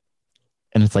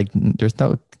it's like there's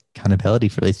no accountability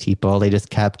for these people. They just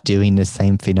kept doing the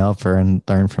same thing over and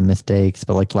learn from mistakes.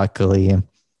 But like luckily,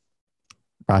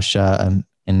 Russia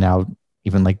and now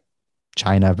even like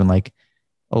China have been like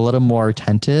a little more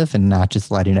attentive and not just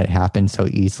letting it happen so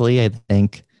easily. I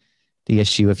think the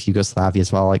issue of Yugoslavia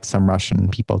as well, like some Russian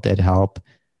people did help.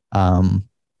 I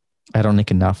don't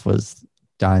think enough was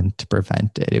done to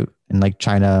prevent it. And like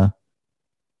China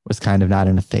was kind of not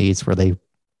in a phase where they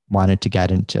wanted to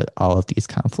get into all of these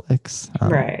conflicts.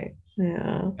 Right.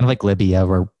 Yeah. Kind of like Libya,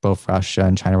 where both Russia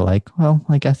and China were like, well,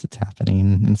 I guess it's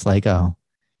happening. And it's like, oh,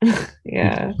 you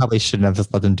Yeah. probably shouldn't have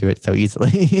just let them do it so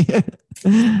easily.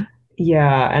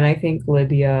 Yeah, and I think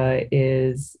Libya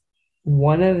is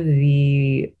one of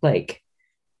the like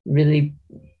really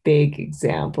big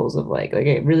examples of like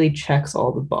it really checks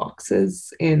all the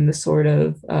boxes in the sort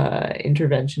of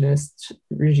interventionist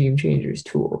regime changers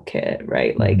toolkit,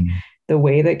 right? Like Mhm. the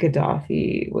way that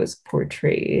Gaddafi was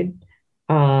portrayed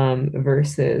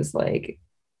versus like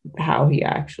how he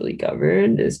actually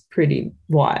governed is pretty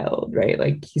wild, right?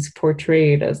 Like he's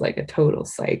portrayed as like a total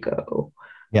psycho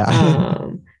Yeah.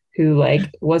 um, who like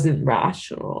wasn't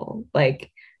rational. Like,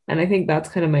 and I think that's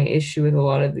kind of my issue with a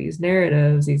lot of these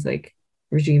narratives, these like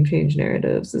regime change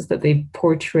narratives, is that they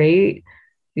portray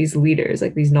these leaders,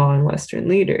 like these non-Western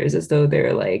leaders, as though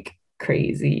they're like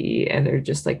crazy and they're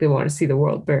just like they want to see the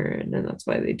world burn, and that's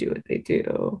why they do what they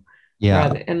do. Yeah.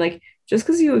 Rather, and like just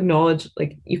because you acknowledge,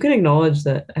 like you can acknowledge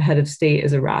that a head of state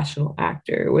is a rational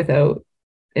actor without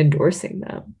endorsing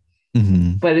them.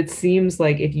 Hmm. But it seems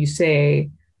like if you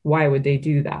say, why would they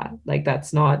do that? Like that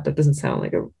doesn't sound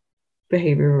like a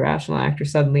behavior of a rational actor.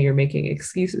 Suddenly you're making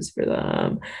excuses for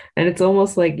them. And it's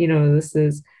almost like, this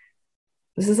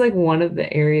is like one of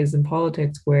the areas in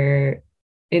politics where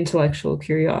intellectual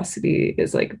curiosity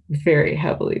is like very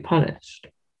heavily punished.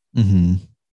 Hmm.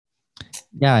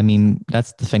 Yeah. I mean,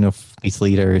 that's the thing of these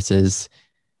leaders is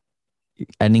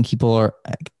I think people are,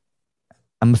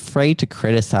 I'm afraid to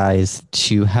criticize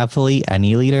too heavily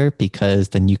any leader because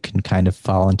then you can kind of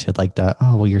fall into like the,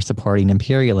 oh, well, you're supporting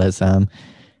imperialism.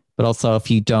 But also, if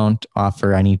you don't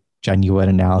offer any genuine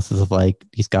analysis of like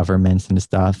these governments and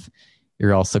stuff,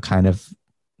 you're also kind of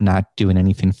not doing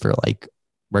anything for like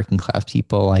working class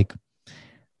people. I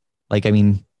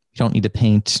mean, you don't need to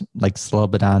paint like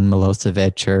Slobodan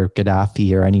Milosevic or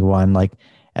Gaddafi or anyone like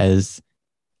as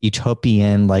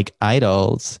utopian like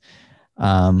idols.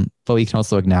 But we can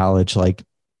also acknowledge like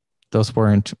those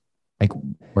weren't like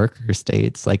worker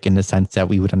states, like in the sense that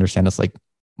we would understand as like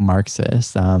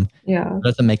Marxist. Yeah. It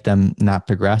doesn't make them not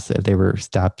progressive. They were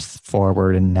steps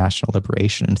forward in national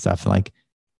liberation and stuff. And like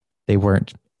they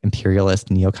weren't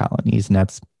imperialist neo colonies, and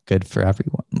that's good for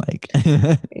everyone. Like,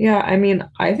 Yeah. I mean,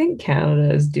 I think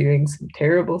Canada is doing some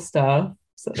terrible stuff.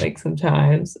 So like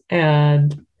sometimes.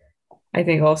 And I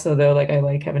think also though, like I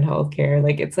like having healthcare.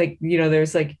 Like it's like,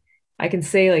 there's like I can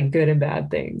say like good and bad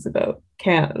things about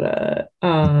Canada.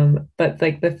 But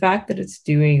like the fact that it's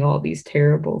doing all these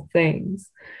terrible things,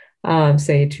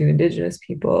 say to Indigenous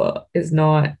people is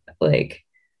not like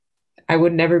I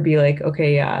would never be like,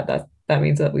 okay, yeah, that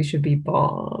means that we should be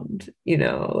bombed,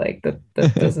 like that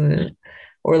doesn't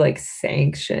or like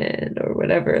sanctioned or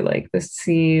whatever. Like this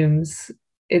seems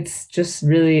it's just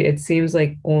really it seems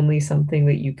like only something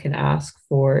that you can ask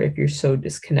for if you're so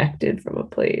disconnected from a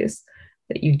place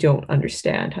that you don't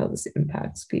understand how this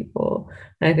impacts people.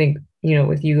 And I think,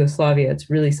 with Yugoslavia, it's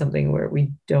really something where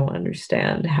we don't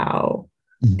understand how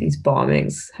these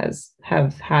bombings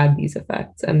have had these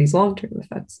effects and these long-term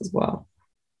effects as well.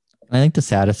 I think the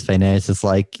saddest thing is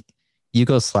like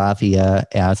Yugoslavia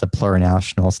as a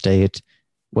plurinational state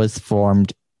was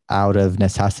formed out of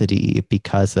necessity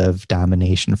because of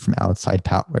domination from outside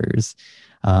powers.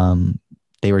 Um,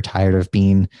 they were tired of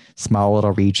being small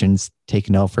little regions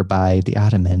taken over by the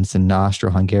Ottomans and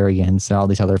Austro-Hungarians and all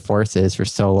these other forces for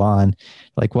so long.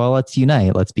 Like, well, let's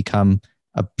unite. Let's become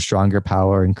a stronger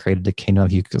power and created the Kingdom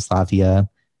of Yugoslavia.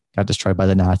 Got destroyed by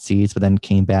the Nazis, but then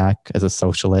came back as a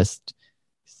socialist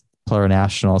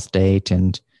plurinational state.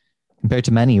 And compared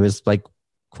to many, it was like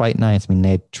quite nice. I mean,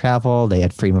 they had travel, they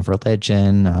had freedom of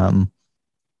religion.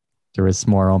 There was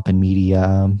more open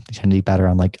media. They tend to be better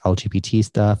on like LGBT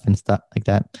stuff and stuff like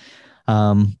that.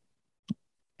 Um,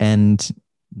 and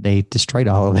they destroyed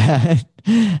all of that.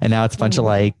 And now it's a bunch of Mm.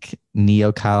 like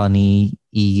neo colony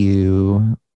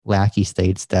EU lackey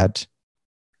states that,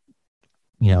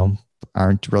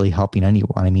 aren't really helping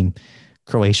anyone. I mean,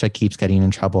 Croatia keeps getting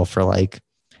in trouble for like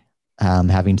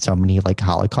having so many like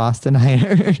Holocaust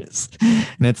deniers.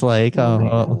 And it's like, Oh my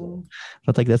oh, God.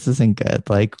 but like this isn't good.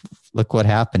 Like, look what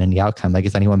happened in the outcome. Like,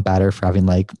 is anyone better for having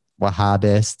like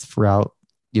Wahhabists throughout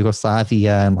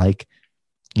Yugoslavia and like,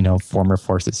 former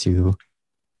forces who,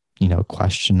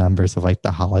 question numbers of like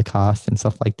the Holocaust and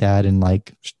stuff like that, and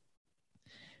like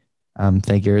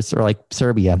figures, or like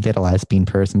Serbia, they had a lesbian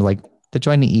person, but like to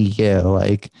join the EU,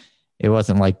 like it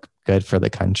wasn't like good for the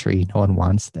country. No one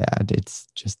wants that. It's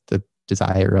just the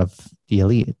desire of the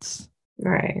elites.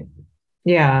 Right.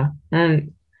 Yeah.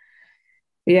 And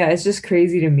yeah, it's just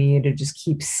crazy to me to just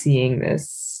keep seeing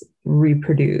this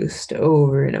reproduced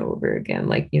over and over again.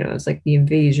 Like, it's like the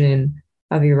invasion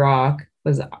of Iraq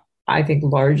was I think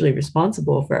largely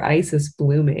responsible for ISIS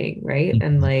blooming, right?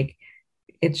 And Mhm. like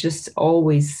it just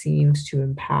always seems to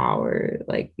empower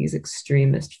like these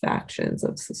extremist factions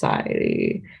of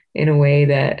society in a way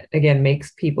that again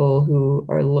makes people who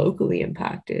are locally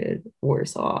impacted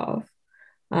worse off,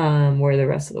 where the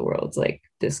rest of the world's like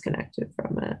disconnected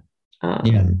from it.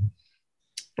 Yeah.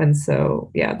 And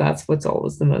so yeah, that's what's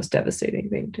always the most devastating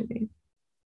thing to me.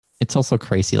 It's also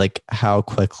crazy, like how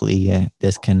quickly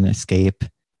this can escape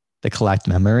the collect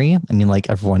memory. I mean, like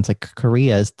everyone's like,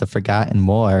 Korea is the forgotten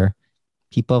war.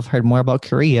 People have heard more about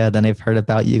Korea than they've heard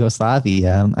about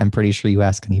Yugoslavia. I'm pretty sure you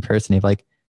ask any person, they're like,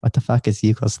 what the fuck is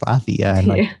Yugoslavia? And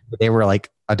like, Yeah. they were like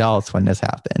adults when this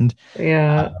happened.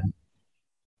 Yeah.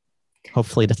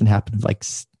 Hopefully it doesn't happen with like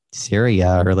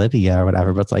Syria or Libya or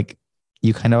whatever, but it's like,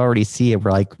 you kind of already see it.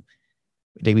 We're like,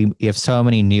 we have so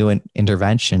many new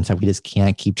interventions that we just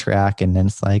can't keep track. And then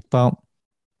it's like, well,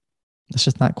 let's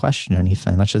just not question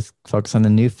anything. Let's just focus on the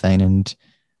new thing and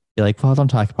be like, well, don't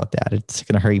talk about that. It's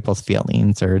going to hurt people's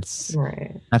feelings or it's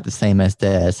Right. not the same as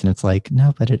this. And it's like,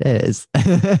 no, but it is.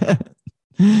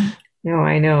 No,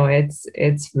 I know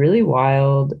it's really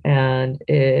wild and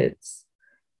it's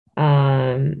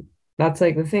um that's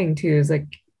like the thing too is like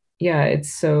yeah,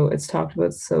 it's talked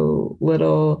about so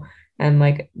little and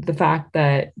like the fact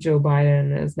that Joe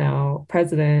Biden is now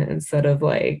president instead of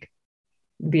like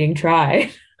being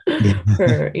tried Yeah.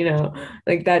 for,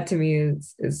 like that to me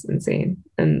is insane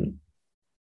and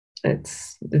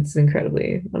it's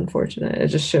incredibly unfortunate. It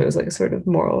just shows like a sort of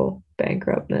moral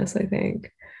bankruptness, I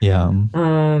think. Yeah.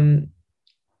 Um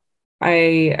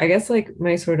I guess like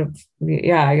my sort of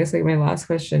yeah, I guess like my last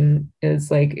question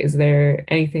is like, is there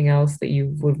anything else that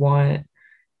you would want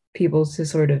people to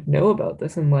sort of know about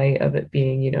this in light of it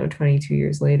being, 22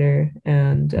 years later?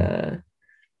 And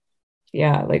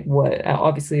yeah, like what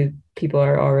obviously people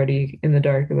are already in the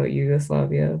dark about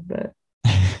Yugoslavia, but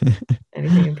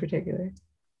anything in particular?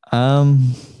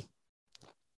 um,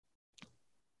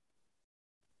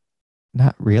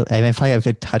 not really. I mean, I feel like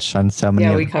I've touched on so many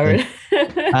Yeah, of we the things.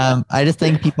 covered. I just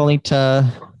think people need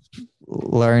to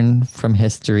learn from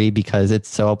history because it's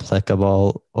so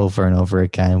applicable over and over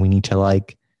again. We need to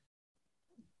like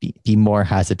be more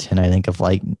hesitant, I think, of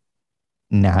like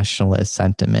nationalist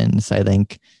sentiments. I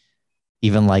think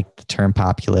even like the term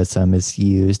populism is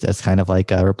used as kind of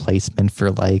like a replacement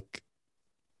for like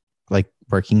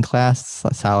working class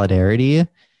solidarity.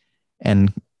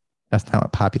 And that's not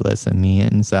what populism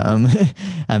means.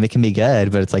 It can be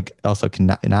good, but it's like also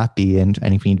cannot be. And I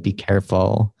think we need to be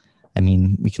careful. I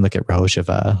mean, we can look at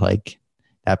Rojava, like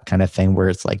that kind of thing where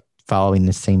it's like following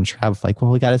the same trap of like,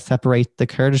 well, we got to separate the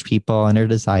Kurdish people and their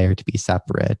desire to be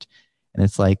separate. And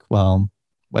it's like, well,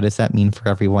 what does that mean for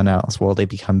everyone else? Will they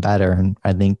become better? And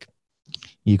I think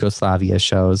Yugoslavia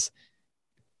shows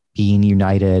being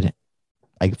united,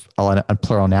 like on a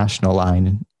plural national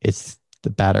line, is the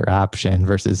better option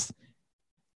versus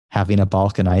having a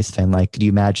balkanized thing. Like, could you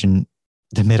imagine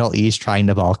the Middle East trying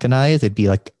to balkanize? It'd be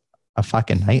like a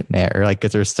fucking nightmare. Like,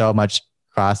 because there's so much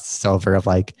crossover of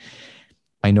like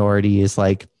minorities,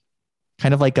 like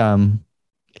kind of like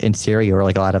in Syria, where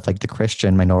like a lot of like the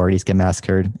Christian minorities get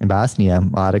massacred in Bosnia.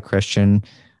 A lot of Christian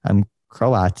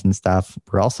Croats and stuff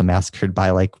were also massacred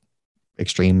by like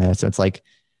extremists. So it's like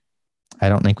I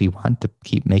don't think we want to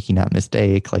keep making that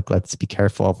mistake. Like, let's be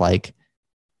careful of like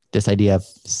this idea of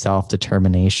self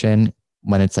determination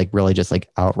when it's like really just like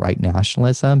outright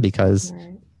nationalism, because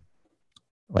Right.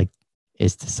 like,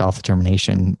 is the self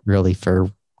determination really for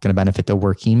going to benefit the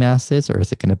working masses or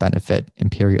is it going to benefit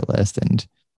imperialists? And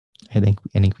I think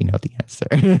we know the answer.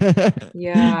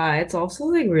 Yeah, it's also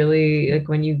like really like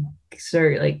when you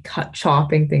start like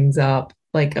chopping things up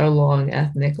like along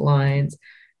ethnic lines,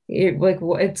 like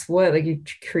it's what like you're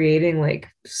creating like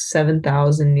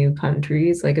 7,000 new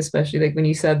countries, like especially like when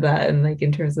you said that and like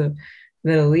in terms of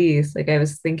Middle East, like I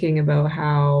was thinking about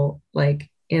how like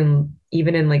in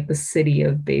even in like the city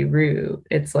of Beirut,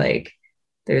 it's like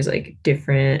there's like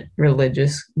different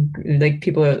religious like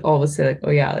people are always say like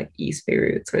oh yeah like East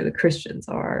Beirut's where the Christians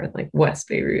are and like West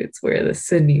Beirut's where the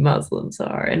Sunni Muslims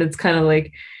are and it's kind of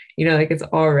like like it's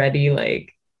already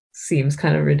like seems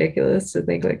kind of ridiculous to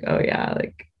think like oh yeah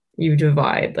like you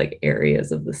divide like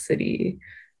areas of the city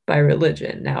by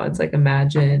religion. Now it's like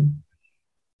imagine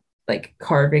like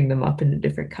carving them up into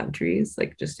different countries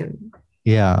like just in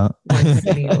Yeah. one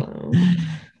city alone.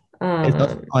 It's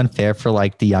also um unfair for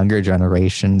like the younger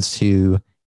generations who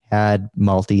had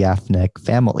multi-ethnic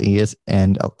families,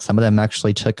 and some of them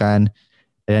actually took on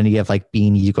the idea of like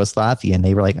being Yugoslavian.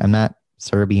 They were like, I'm not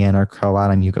Serbian or Croat,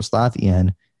 I'm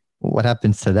Yugoslavian. What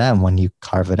happens to them when you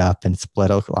carve it up and split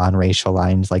on racial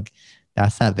lines? Like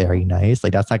that's not very nice.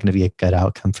 Like, that's not going to be a good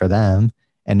outcome for them.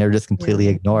 And they're just completely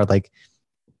ignored. Like,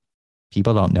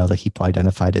 people don't know that people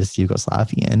identified as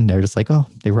Yugoslavian. They're just like, oh,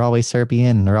 they were always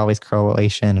Serbian and they're always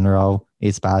Croatian and they're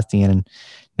always Bosnian, and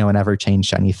no one ever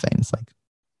changed anything. It's like,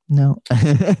 no.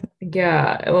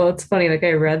 Yeah. Well, it's funny. Like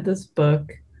I read this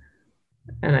book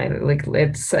and I like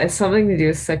it's something to do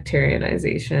with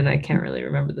sectarianization. I can't really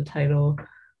remember the title.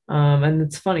 And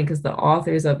it's funny because the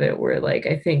authors of it were like,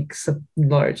 I think,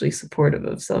 largely supportive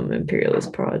of some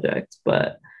imperialist projects,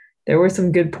 but there were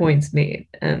some good points made.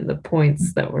 And the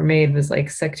points that were made was like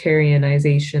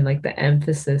sectarianization, like the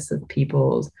emphasis of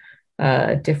people's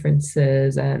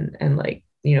differences and like,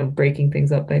 breaking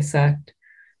things up by sect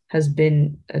has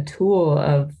been a tool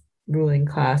of ruling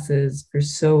classes for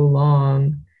so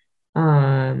long,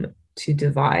 to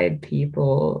divide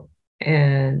people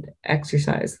and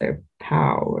exercise their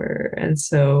power. And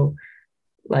so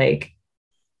like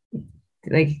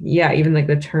yeah, even like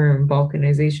the term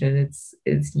balkanization,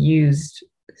 it's used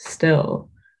still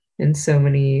in so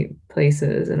many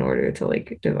places in order to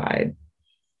like divide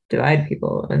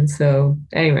people. And so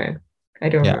anyway, I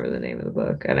don't remember the name of the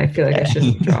book and I feel like I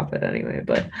shouldn't drop it anyway,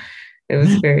 but it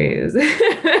was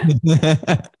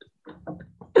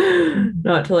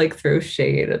not to like throw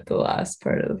shade at the last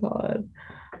part of the pod.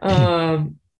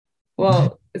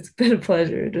 Well, it's been a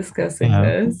pleasure discussing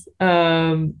this.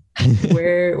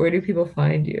 Where do people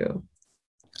find you?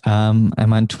 I'm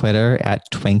on Twitter at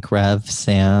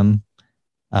TwinkRevSam,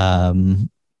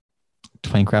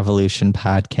 Twink Revolution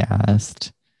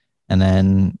Podcast, and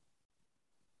then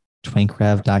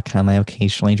TwinkRev.com. I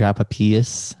occasionally drop a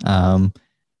piece,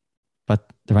 but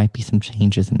there might be some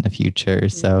changes in the future,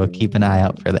 so keep an eye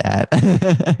out for that.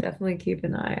 Definitely keep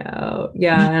an eye out.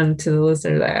 Yeah, and to the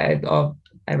listeners,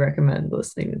 I recommend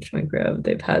listening to Twink Rev.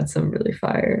 They've had some really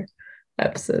fire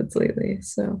episodes lately,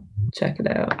 so check it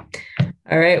out.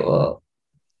 All right, well,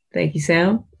 thank you,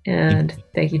 Sam, and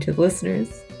thank you to the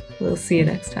listeners. We'll see you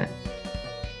next time.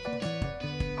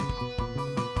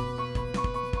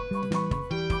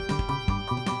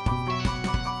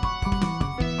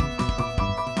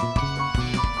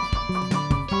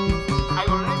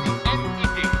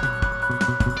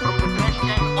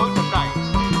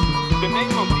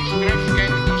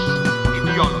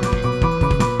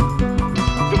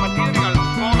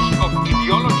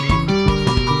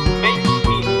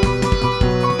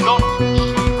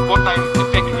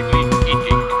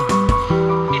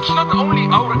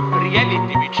 Our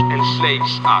reality which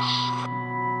enslaves us.